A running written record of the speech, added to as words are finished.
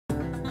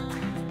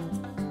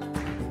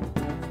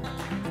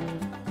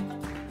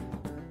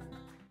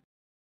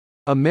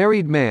A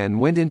married man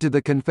went into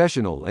the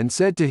confessional and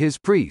said to his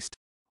priest,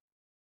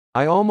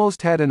 "I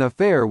almost had an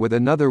affair with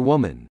another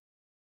woman."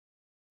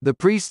 The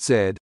priest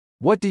said,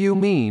 "What do you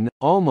mean,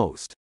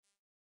 almost?"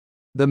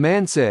 The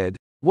man said,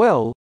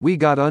 "Well, we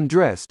got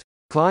undressed,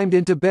 climbed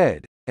into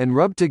bed, and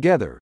rubbed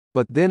together,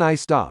 but then I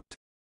stopped."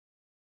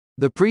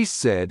 The priest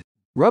said,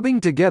 "Rubbing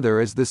together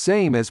is the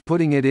same as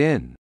putting it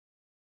in.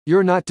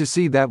 You're not to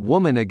see that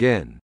woman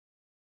again.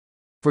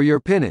 For your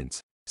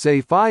penance, say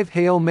 5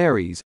 Hail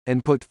Marys,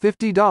 and put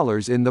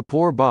 $50 in the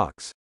poor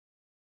box."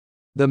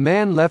 The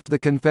man left the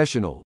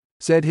confessional,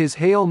 said his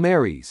Hail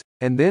Marys,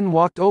 and then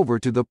walked over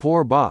to the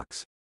poor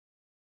box.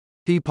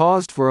 He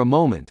paused for a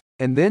moment,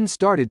 and then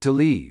started to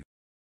leave.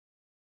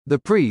 The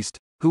priest,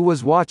 who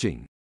was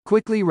watching,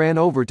 quickly ran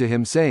over to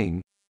him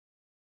saying,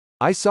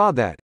 "I saw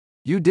that.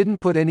 You didn't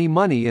put any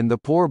money in the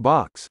poor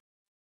box."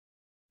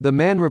 The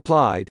man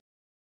replied,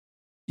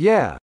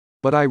 "Yeah,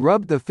 but I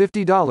rubbed the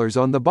 $50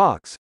 on the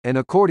box, and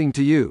according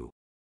to you,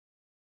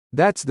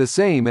 that's the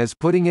same as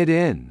putting it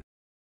in."